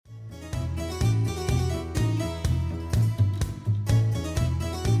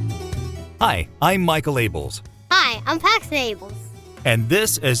Hi, I'm Michael Abels, Hi, I'm Paxton Abels. and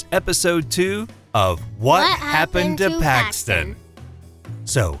this is episode 2 of What Happened to Paxton?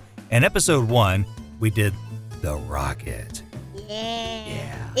 So, in episode 1, we did the rocket.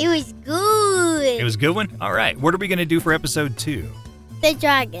 Yeah. It was good. It was a good one? All right, what are we going to do for episode 2? The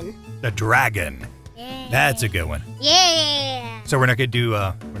dragon. The dragon. Yeah. That's a good one. Yeah. So we're not going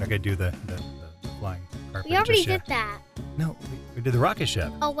to do the flying carpet. We already just did yet. that. No, we did the rocket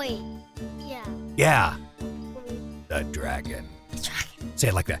ship. Oh, wait. Yeah. Yeah. The dragon. The dragon. Say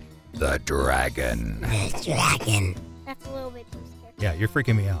it like that. The dragon. The dragon. That's a little bit too scary. Yeah, you're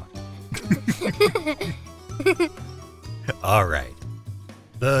freaking me out. All right.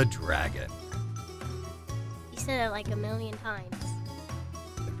 The dragon. You said it like a million times.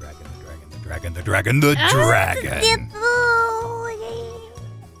 The dragon, the dragon, the dragon, the dragon, the dragon.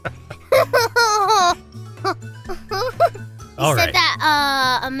 You All said right.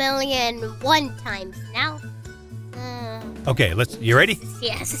 that a million one times now. Okay, you ready?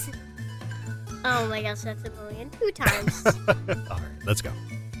 Yes. Oh my gosh, that's a million two times. All right, let's go.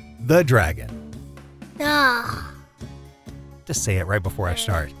 The dragon. Ah. Just say it right before I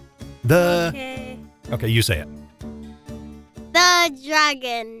start. The. Okay. Okay, you say it. The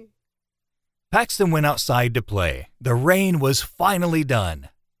dragon. Paxton went outside to play. The rain was finally done.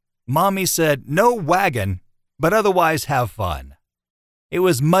 Mommy said, no wagon, but otherwise have fun. It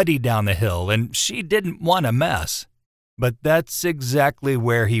was muddy down the hill, and she didn't want a mess. But that's exactly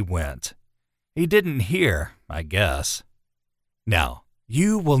where he went. He didn't hear, I guess. Now,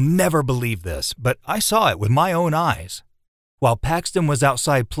 you will never believe this, but I saw it with my own eyes. While Paxton was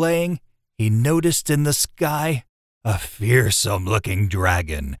outside playing, he noticed in the sky a fearsome-looking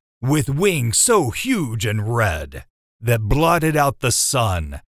dragon with wings so huge and red that blotted out the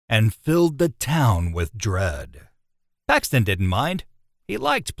sun and filled the town with dread. Paxton didn't mind. He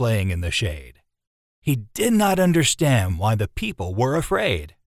liked playing in the shade. He did not understand why the people were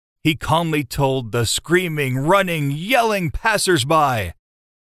afraid. He calmly told the screaming, running, yelling passers-by,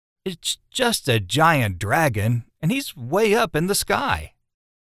 "It's just a giant dragon, and he's way up in the sky."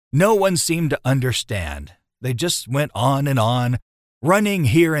 No one seemed to understand. They just went on, running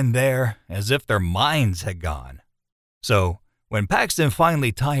here and there as if their minds had gone. So, when Paxton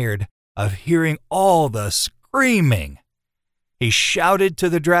finally tired of hearing all the screaming, he shouted to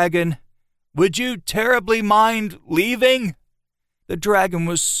the dragon, "Would you terribly mind leaving?" The dragon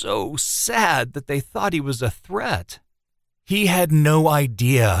was so sad that they thought he was a threat. He had no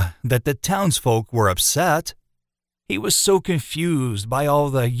idea that the townsfolk were upset. He was so confused by all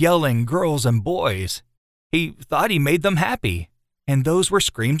the yelling girls and boys. He thought he made them happy, and those were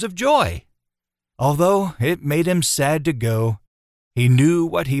screams of joy. Although it made him sad to go, he knew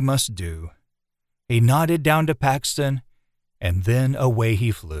what he must do. He nodded down to Paxton, and then away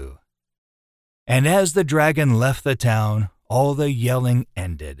he flew. And as the dragon left the town, all the yelling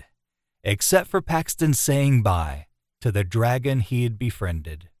ended, except for Paxton saying bye to the dragon he had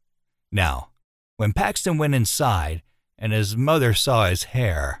befriended. Now, when Paxton went inside and his mother saw his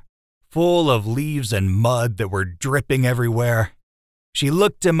hair, full of leaves and mud that were dripping everywhere, she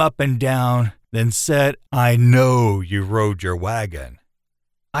looked him up and down, then said, "I know you rode your wagon."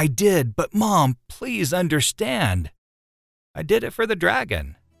 "I did, but Mom, please understand. I did it for the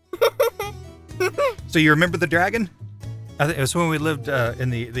dragon." So you remember the dragon? I think it was when we lived in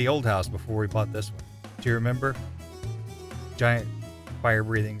the old house before we bought this one. Do you remember? Giant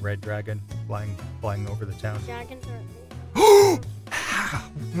fire-breathing red dragon flying over the town. Dragons are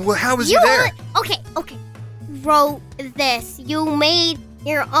Well, how was you there? Okay. Wrote this. You made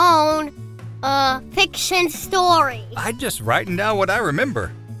your own fiction story. I'm just writing down what I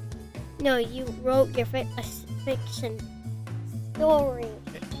remember. No, you wrote your fiction story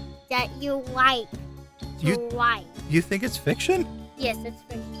that you like to write. You think it's fiction? Yes, it's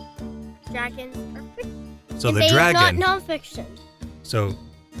fiction. Dragons are fiction. So And the they are dragon. not nonfiction. So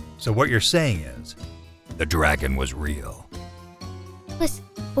what you're saying is, the dragon was real. Listen,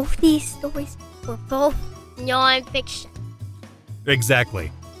 both these stories were both non-fiction.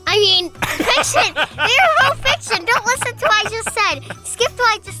 Exactly. I mean, fiction. They're both fiction. Don't listen to what I just said. Skip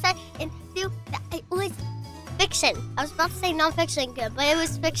what I just said and do. It was fiction. I was about to say non-fiction, good, but it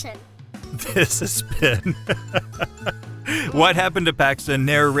was fiction. This has been What Happened to Paxton,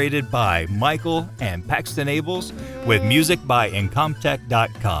 narrated by Michael and Paxton Abels, with music by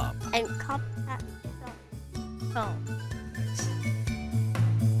Incomtech.com. And contact.com.